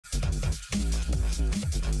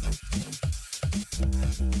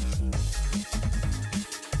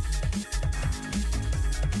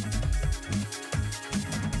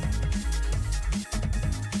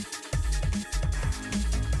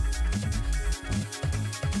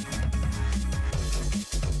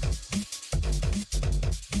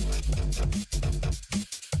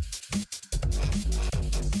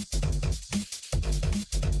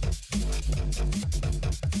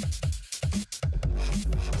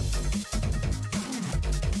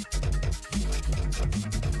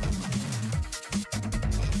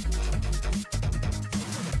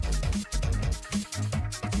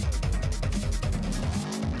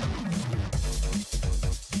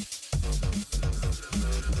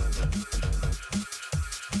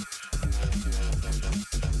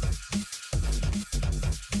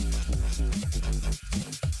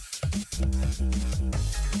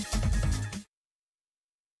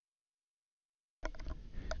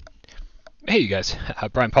Hey you guys,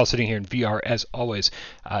 Brian Paul sitting here in VR as always,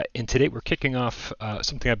 and today we're kicking off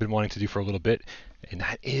something I've been wanting to do for a little bit, and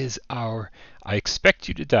that is our I Expect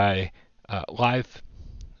You to Die live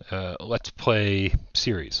Let's Play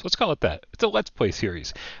series. Let's call it that. It's a Let's Play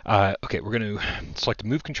series. Okay, we're going to select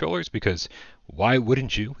move controllers because why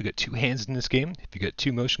wouldn't you? We got two hands in this game. If you got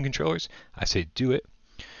two motion controllers, I say do it.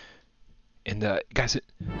 And guys,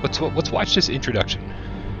 let's watch this introduction.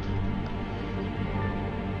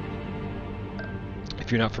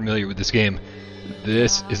 If you're not familiar with this game,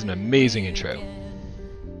 this is an amazing intro.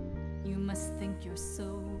 You must think you're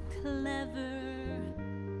so clever.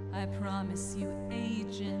 I promise you,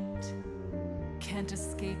 agent, can't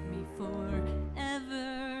escape me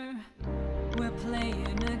forever. We're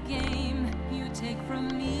playing a game. You take from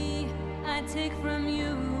me, I take from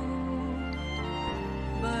you.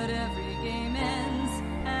 But every game ends,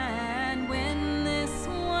 and when this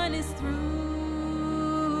one is through,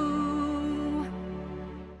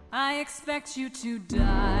 I expect you to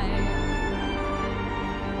die.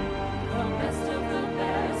 The best of the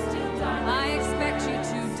best till die. I expect you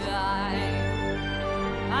to die.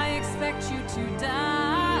 I expect you to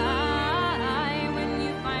die. When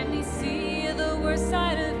you finally see the worst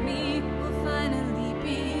side of me, we'll finally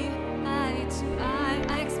be eye to eye.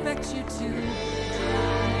 I expect you to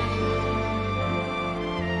die.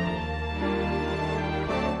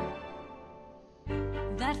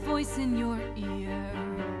 That voice in your ear,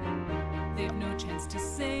 they've no chance to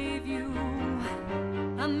save you,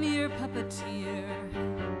 a mere puppeteer.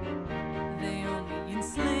 They only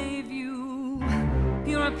enslave you.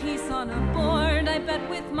 You're a piece on a board, I bet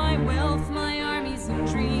with my wealth, my armies of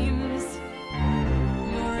dreams.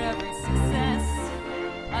 Your every success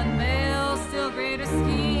unveils still greater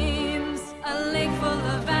schemes. A lake full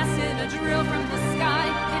of acid, a drill from the sky.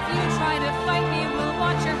 If you try to fight me, we'll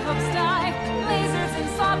watch your hopes die. Lasers and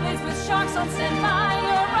saw blades with sharks on standby.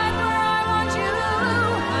 You're right where I want you,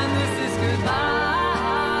 and this is goodbye.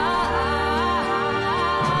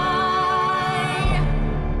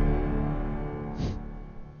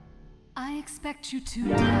 I expect you to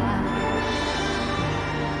die.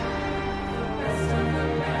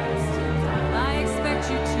 I expect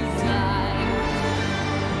you to die.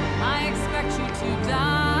 I expect you to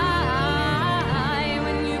die.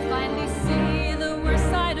 When you finally see the worst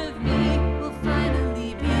side of me, we'll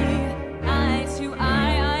finally be eye to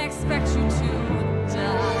eye. I expect you to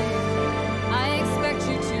die. I expect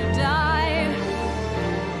you to die.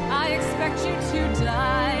 I expect you to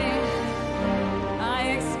die. I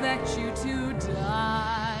expect you to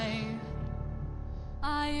die.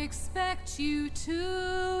 I expect you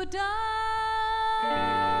to die.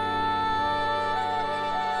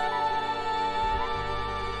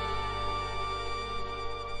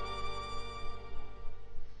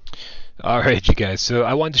 Alright, you guys, so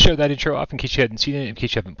I wanted to show that intro off in case you hadn't seen it, in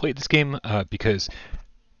case you haven't played this game, because,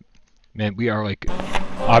 man, we are, like,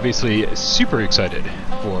 obviously super excited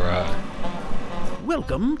for,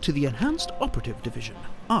 Welcome to the Enhanced Operative Division.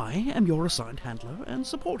 I am your assigned handler and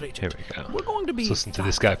support agent. Here we go. We're going to be Let's listen to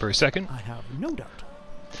this guy for a second. I have no doubt.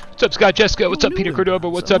 What's up, Scott Jessica? What's up, Your Peter new Cordova?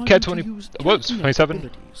 implants What's up, allow you Cat to 20? use Whoops, telekinetic 27?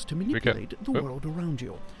 abilities to Here we go. manipulate the Oh. world around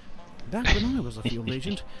you. Back when I was a field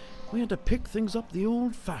agent, we had to pick things up the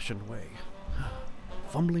old-fashioned way,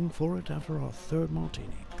 fumbling for it after our third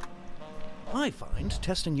martini. I find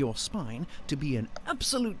testing your spine to be an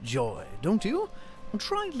absolute joy, don't you?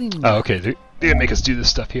 Try leaning Oh, back. okay, they're gonna make us do this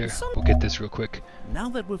stuff here. We'll get this real quick. Now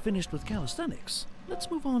that we're finished with calisthenics, let's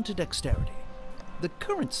move on to dexterity. The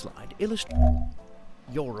current slide illustrates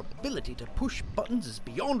your ability to push buttons is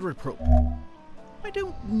beyond reproach. I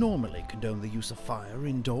don't normally condone the use of fire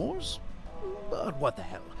indoors, but what the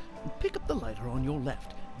hell. Pick up the lighter on your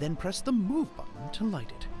left, then press the move button to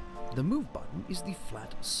light it. The move button is the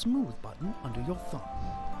flat, smooth button under your thumb.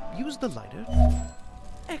 Use the lighter.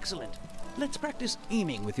 Excellent! Let's practice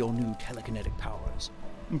aiming with your new telekinetic powers.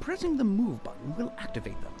 Pressing the move button will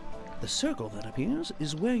activate them. The circle that appears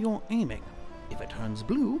is where you're aiming. If it turns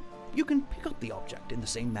blue, you can pick up the object in the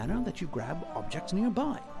same manner that you grab objects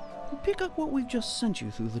nearby. Pick up what we've just sent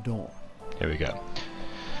you through the door. Here we go.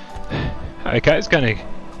 Alright, guys, kind of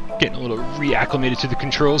getting a little reacclimated to the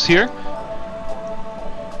controls here.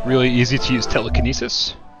 Really easy to use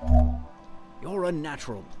telekinesis. You're a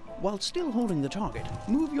natural. While still holding the target,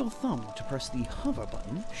 move your thumb to press the hover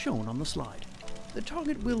button shown on the slide. The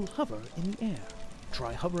target will hover in the air.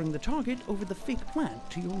 Try hovering the target over the fake plant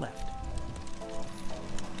to your left.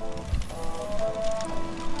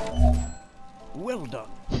 Well done.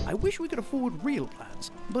 I wish we could afford real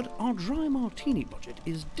plants, but our dry martini budget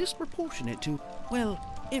is disproportionate to, well,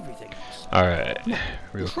 everything else. Alright, Now,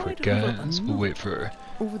 real try quick, to hover guys. We'll wait for.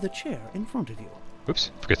 over the chair in front of you.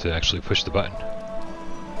 Oops, forget to actually push the button.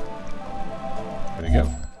 There we go.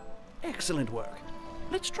 Excellent work.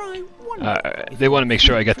 Let's try one more. Alright, they want to make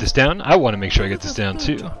sure I get this down. I want to make sure I get this down Third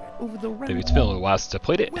too. target over the Maybe round. it's been a little while since I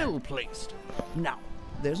played it. Well placed. Now,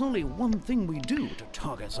 there's only one thing we do to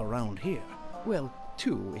targets around here. Well,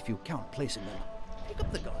 two if you count placing them. Pick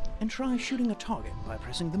up the gun and try shooting a target by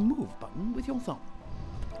pressing the move button with your thumb.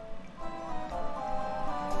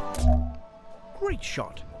 Great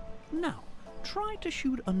shot. Now, try to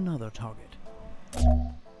shoot another target.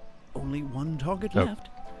 Only one target Oh. left.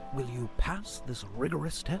 Will you pass this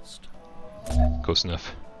rigorous test? Close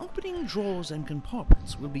enough. Opening drawers and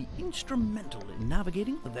compartments will be instrumental in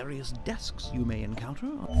navigating the various desks you may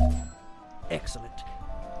encounter. Excellent.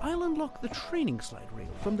 I'll unlock the training slide rail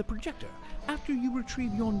from the projector after you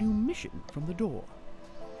retrieve your new mission from the door.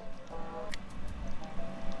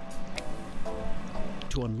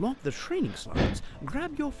 To unlock the training slides,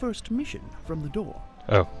 grab your first mission from the door.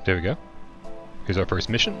 Oh, there we go. Here's our first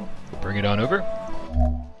mission. We'll bring it on over.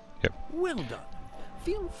 Yep. Well done.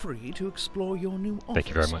 Feel free to explore your new office. Thank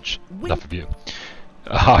you very much. Wait. Enough of you.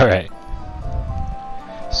 Alright.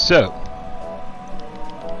 So.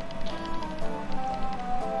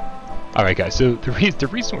 Alright guys, so the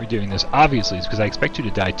reason we're doing this, obviously, is because I Expect You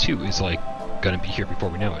to Die 2 is, like, going to be here before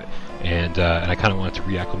we know it. And I kind of wanted to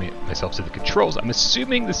reacclimate myself to the controls. I'm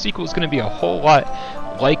assuming the sequel is going to be a whole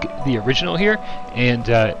lot like the original here, and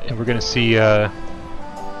we're going to see, we're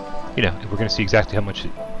going to see exactly how much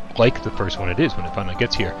like the first one it is when it finally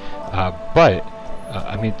gets here.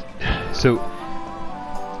 I mean, so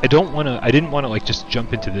I didn't want to like just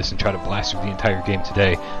jump into this and try to blast through the entire game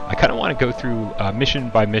today. I kind of want to go through mission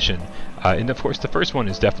by mission, and of course the first one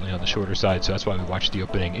is definitely on the shorter side, so that's why we watched the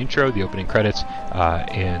opening intro, the opening credits,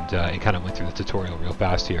 and it kind of went through the tutorial real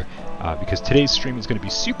fast here, because today's stream is going to be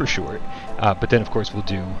super short, but then of course we'll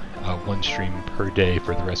do one stream per day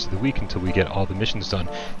for the rest of the week until we get all the missions done.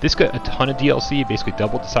 This got a ton of DLC, basically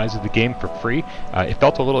doubled the size of the game for free. It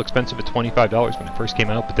felt a little expensive at $25 when it first came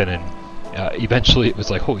out, but then eventually it was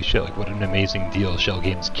like, holy shit, like what an amazing deal. Shell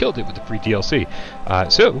Games killed it with the free DLC.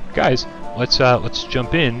 So guys, let's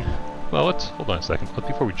jump in. Well, let's hold on a second.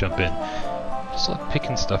 Before we jump in, just like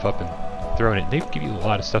picking stuff up and throwing it. They give you a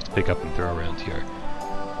lot of stuff to pick up and throw around here.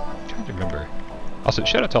 I'm trying to remember. Also,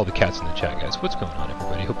 shout out to all the cats in the chat, guys. What's going on,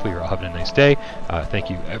 everybody? Hopefully you're all having a nice day. Thank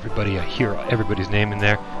you, everybody. I hear everybody's name in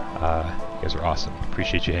there. You guys are awesome.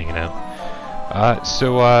 Appreciate you hanging out.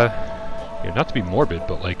 Not to be morbid,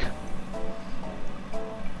 but like,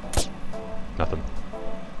 nothing.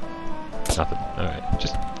 Nothing. Alright,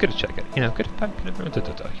 just gonna check it.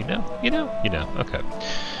 Okay.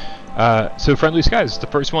 So Friendly Skies, the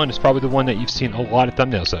first one, is probably the one that you've seen a lot of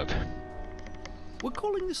thumbnails of. We're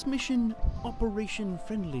calling this mission Operation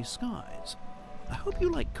Friendly Skies. I hope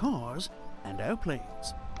you like cars and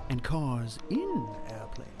airplanes, and cars in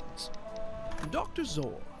airplanes. Dr.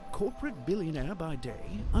 Zor, corporate billionaire by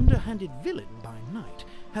day, underhanded villain by night,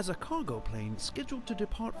 has a cargo plane scheduled to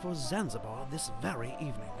depart for Zanzibar this very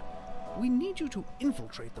evening. We need you to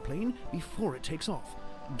infiltrate the plane before it takes off,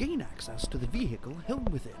 gain access to the vehicle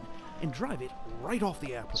held within, and drive it right off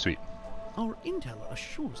the airplane. Sweet. Our intel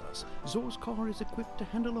assures us Zor's car is equipped to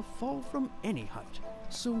handle a fall from any height,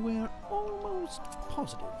 so we're almost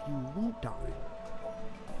positive you won't die.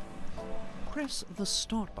 Press the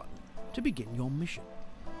start button to begin your mission.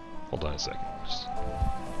 Hold on a second.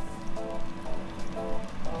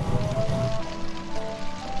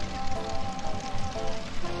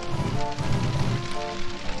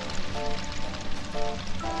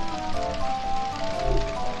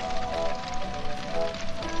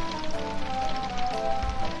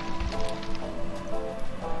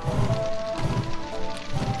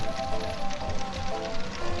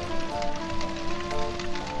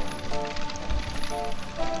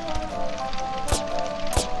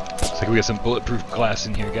 Looks like we got some bulletproof glass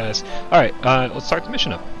in here, guys. Alright, let's start the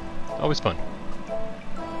mission up. Always fun.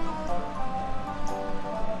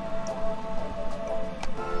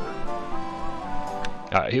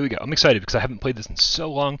 Alright, here we go. I'm excited because I haven't played this in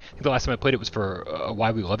so long. I think the last time I played it was for a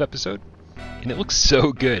Why We Love episode. And it looks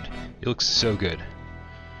so good. It looks so good.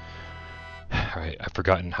 Alright, I've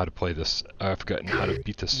forgotten how to play this. I've forgotten how to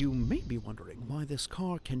beat this. You may be wondering why this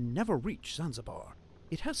car can never reach Zanzibar.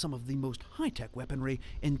 It has some of the most high-tech weaponry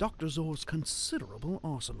in Dr. Zor's considerable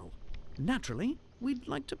arsenal. Naturally, we'd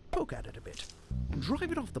like to poke at it a bit.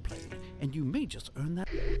 Drive it off the plane, and you may just earn that.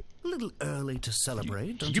 A little early to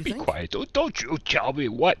celebrate, don't you be think? quiet. Don't you tell me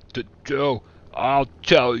what to do. I'll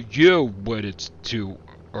tell you when it's too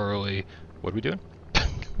early. What are we doing?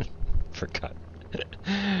 Forgot. All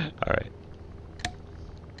right.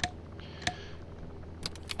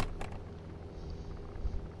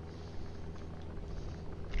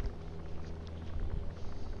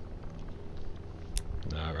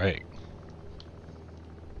 All right.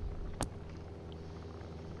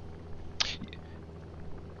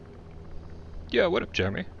 Yeah, what up,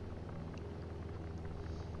 Jeremy?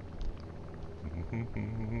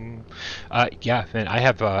 Yeah, man, I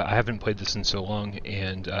haven't played this in so long,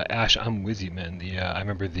 and Ash, I'm with you, man. I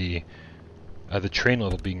remember the train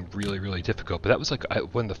level being really, really difficult, but that was like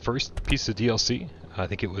one of the first pieces of DLC. I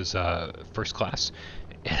think it was First Class,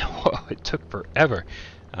 and whoa, it took forever.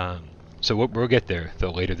 So we'll get there,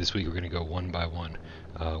 though. Later this week, we're going to go one by one,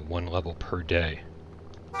 one level per day.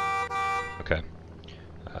 Okay.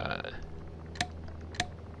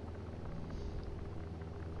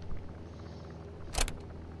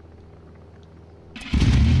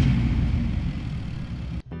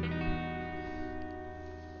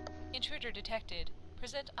 Intruder detected.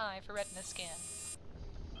 Present eye for retina scan.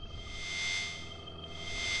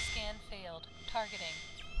 Scan failed. Targeting.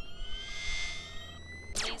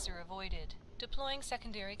 Laser avoided. Deploying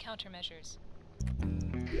secondary countermeasures.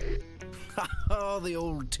 Oh, the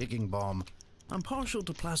old ticking bomb. I'm partial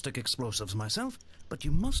to plastic explosives myself, but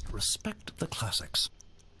you must respect the classics.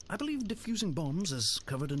 I believe defusing bombs is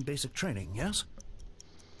covered in basic training, yes?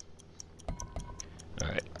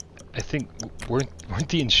 Alright. I think, weren't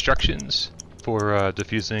the instructions for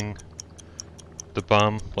defusing the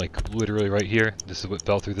bomb, like, literally right here? This is what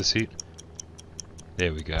fell through the seat?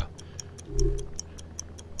 There we go.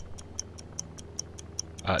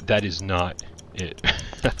 That is not it.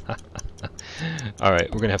 Alright,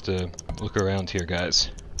 we're gonna have to look around here, guys.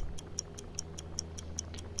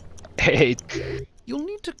 Hey! You'll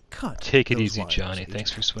need to cut. Take it those easy, wires, Johnny. Agent.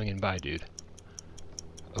 Thanks for swinging by, dude.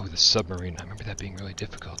 Oh, the submarine. I remember that being really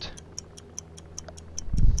difficult.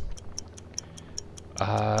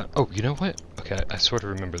 Oh, you know what? Okay, I sort of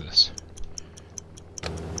remember this.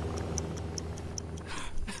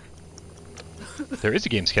 There is a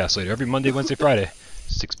Games Cast later, every Monday, Wednesday, Friday,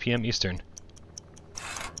 6 p.m. Eastern.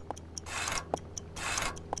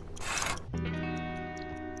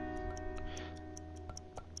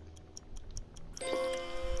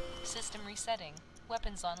 System resetting.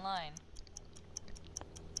 Weapons online.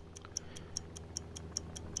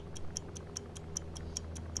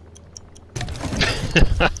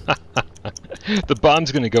 The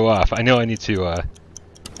bomb's gonna go off. I know I need to do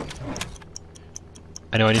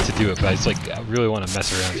it, but it's like I really want to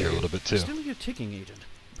mess around here a little bit too. Still your ticking, Agent.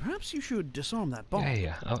 Perhaps you should disarm that bomb.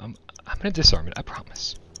 Yeah. I'm gonna disarm it. I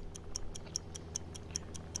promise.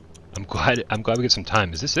 I'm glad we get some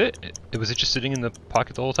time. Is this it? Was it just sitting in the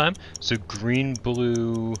pocket the whole time? So green,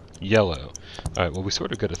 blue, yellow. All right. Well, we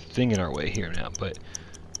sort of got a thing in our way here now, but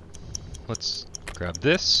let's grab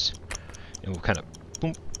this, and we'll kind of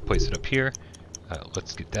boom, place it up here.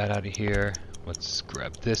 Let's get that out of here. Let's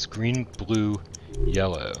grab this. Green, blue,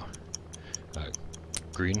 yellow.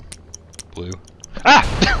 Green, blue. Ah!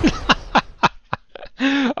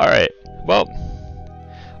 Alright. Well,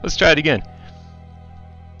 let's try it again.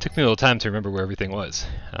 Took me a little time to remember where everything was.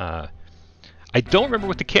 I don't remember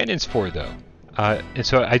what the cannon's for, though. And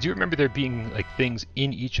so I do remember there being like things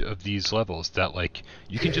in each of these levels that like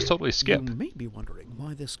you can just totally skip. You may be wondering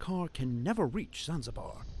why this car can never reach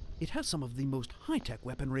Zanzibar. It has some of the most high-tech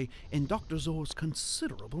weaponry in Dr. Zor's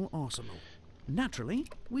considerable arsenal. Naturally,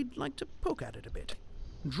 we'd like to poke at it a bit.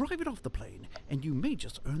 Drive it off the plane, and you may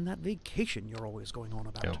just earn that vacation you're always going on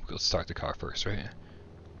about. You know, let's start the car first, right?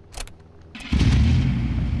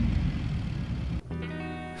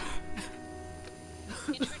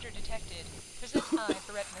 Intruder detected. Present eye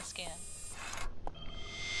for retina scan.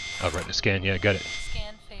 Oh, retina scan. Yeah, got it.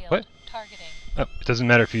 Scan failed. What? Targeting. Oh, it doesn't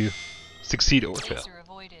matter if you succeed or fail. Laser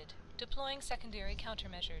avoided. Deploying secondary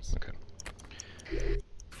countermeasures. Okay.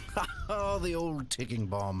 Oh, the old ticking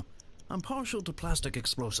bomb. I'm partial to plastic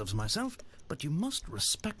explosives myself, but you must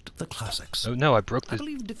respect the classics. Oh no, I broke I the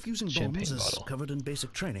believe defusing champagne bombs is bottle. covered in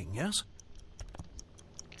basic training, yes?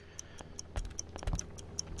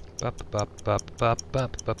 Alright,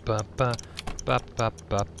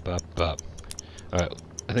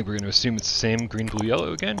 I think we're going to assume it's the same green, blue,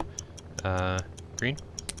 yellow again. Green,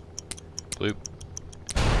 blue.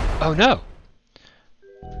 Oh no!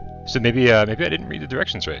 So maybe I didn't read the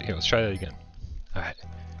directions right. Here, let's try that again. Alright.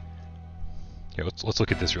 Here, let's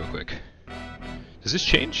look at this real quick. Does this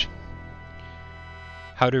change?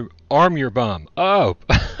 How to arm your bomb. Oh!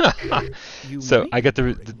 So I get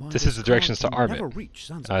this is the directions to arm it.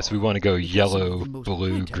 So we want to go yellow,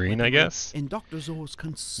 blue, green, I guess? In Dr. Zor's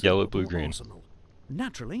Yellow, blue, green. arsenal.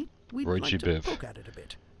 Naturally, we'd Roy like G. to Biv. poke at it a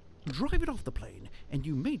bit. Drive it off the plane, and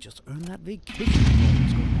you may just earn that vacation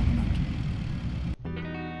bonus going on about.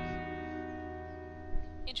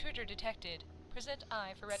 Intruder detected. Present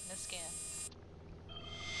eye for retina scan.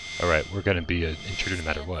 Alright, we're gonna be an intruder no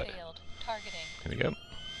matter Scan what. failed. Targeting. Here we go.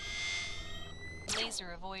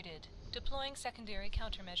 Laser avoided. Deploying secondary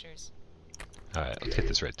countermeasures. Alright, let's get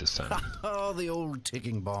this right this time. Oh, the old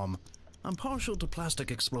ticking bomb. I'm partial to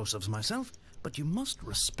plastic explosives myself, but you must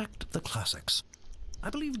respect the classics. I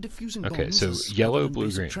believe diffusing bombs Okay, so is yellow, relevant blue,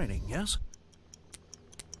 basic green. training, yes?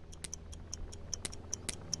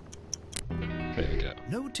 There we go.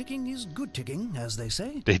 No ticking is good ticking, as they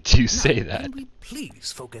say. They do Now, say that. can we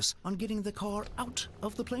please focus on getting the car out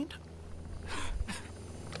of the plane?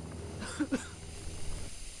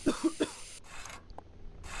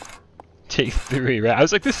 Take 3, right? I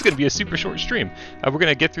was like, this is going to be a super short stream. We're going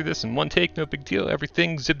to get through this in one take, no big deal.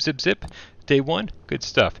 Everything zip, zip, zip. Day 1, good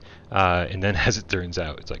stuff. And then as it turns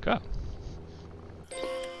out, it's like, oh.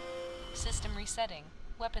 System resetting.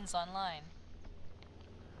 Weapons online.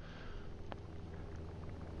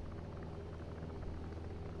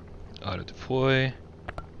 Auto deploy.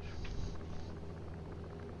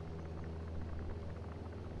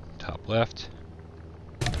 Top left.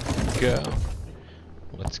 Go.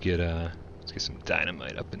 Let's get some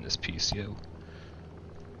dynamite up in this piece, yo.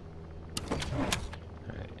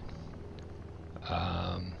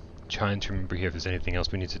 Alright. Trying to remember here if there's anything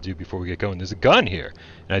else we need to do before we get going. There's a gun here,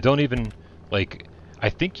 and I don't even like. I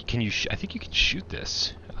think you can shoot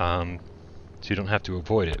this, so you don't have to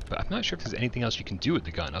avoid it. But I'm not sure if there's anything else you can do with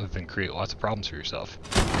the gun other than create lots of problems for yourself.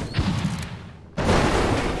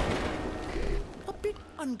 A bit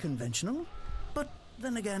unconventional, but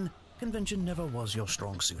then again, convention never was your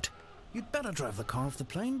strong suit. You'd better drive the car off the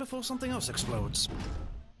plane before something else explodes.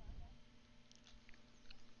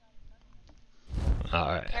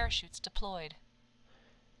 Alright. Parachutes deployed.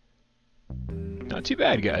 Not too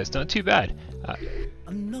bad, guys. Not too bad.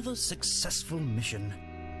 Another successful mission.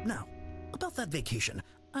 Now, about that vacation,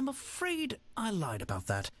 I'm afraid I lied about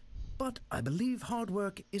that. But I believe hard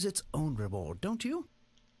work is its own reward, don't you?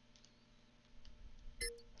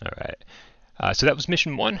 Alright. So that was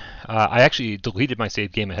mission 1. I actually deleted my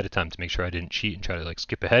save game ahead of time to make sure I didn't cheat and try to like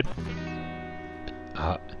skip ahead.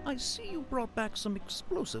 I see you brought back some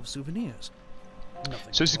explosive souvenirs.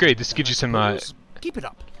 Nothing So this is great. This gives you some keep it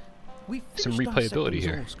up. We some finished replayability dissecting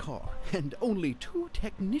here. Zor's car, and only 2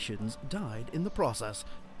 technicians died in the process.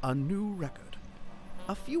 A new record.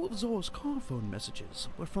 A few of Zor's car phone messages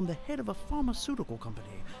were from the head of a pharmaceutical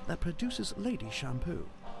company that produces lady shampoo.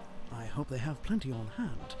 I hope they have plenty on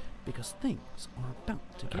hand, because things are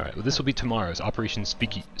about to get Alright, well this will be tomorrow's. Operation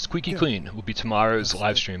Squeaky Clean will be tomorrow's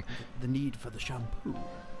live stream. The need for the shampoo.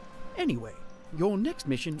 Anyway, your next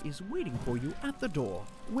mission is waiting for you at the door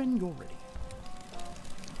when you're ready.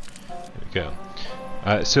 There we go.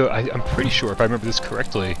 So I'm pretty sure, if I remember this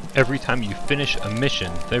correctly, every time you finish a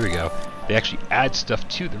mission, there we go, they actually add stuff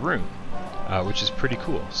to the room, which is pretty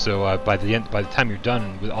cool. So by the time you're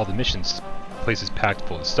done with all the missions, the place is packed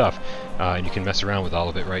full of stuff, and you can mess around with all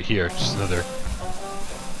of it right here. Just another.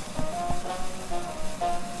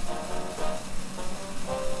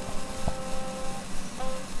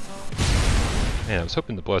 Man, I was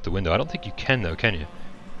hoping to blow out the window. I don't think you can though, can you?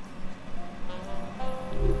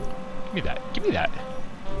 Give me that. Give me that.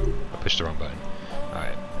 I pushed the wrong button.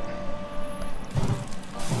 Alright.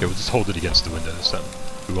 Okay, we'll just hold it against the window this time.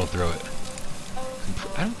 We won't throw it.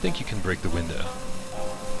 I don't think you can break the window.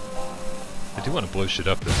 I do want to blow shit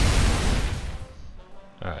up though.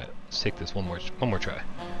 Alright, let's take this one more try.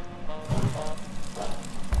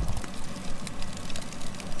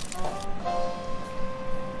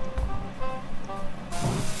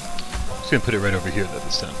 I'm just gonna put it right over here though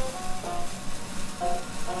this time.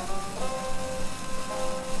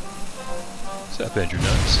 What's up, Andrew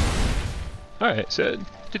Nuts? Alright, so it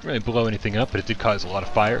didn't really blow anything up, but it did cause a lot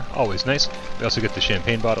of fire. Always nice. We also get the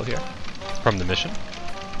champagne bottle here from the mission.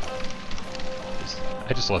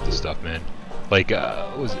 I just love this stuff, man. Like,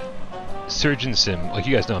 what was it? Surgeon Sim. Like,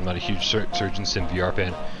 you guys know I'm not a huge Surgeon Sim VR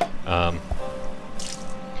fan.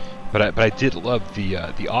 But I did love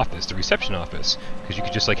the office, the reception office, because you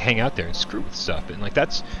could just like hang out there and screw with stuff, and like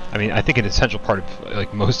that's, I mean, I think an essential part of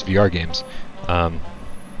like most VR games. I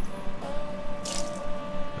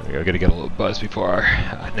gotta get a little buzz before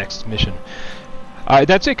our next mission.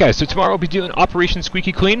 That's it, guys. So tomorrow we'll be doing Operation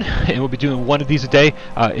Squeaky Clean, and we'll be doing one of these a day.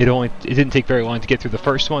 It didn't take very long to get through the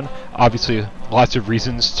first one. Obviously, lots of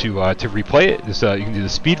reasons to replay it. This you can do the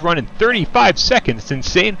speed run in 35 seconds. It's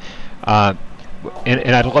insane.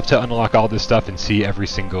 and I'd love to unlock all this stuff and see every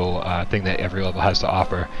single thing that every level has to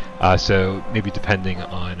offer. So maybe depending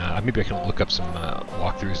on, maybe I can look up some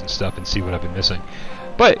walkthroughs and stuff and see what I've been missing.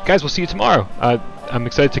 But guys, we'll see you tomorrow. I'm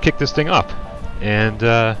excited to kick this thing off, and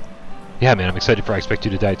yeah, man, I'm excited for I Expect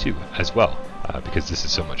You to Die too, as well, because this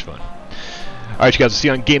is so much fun. All right, you guys, we'll see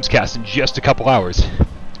you on Gamescast in just a couple hours.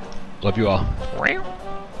 Love you all.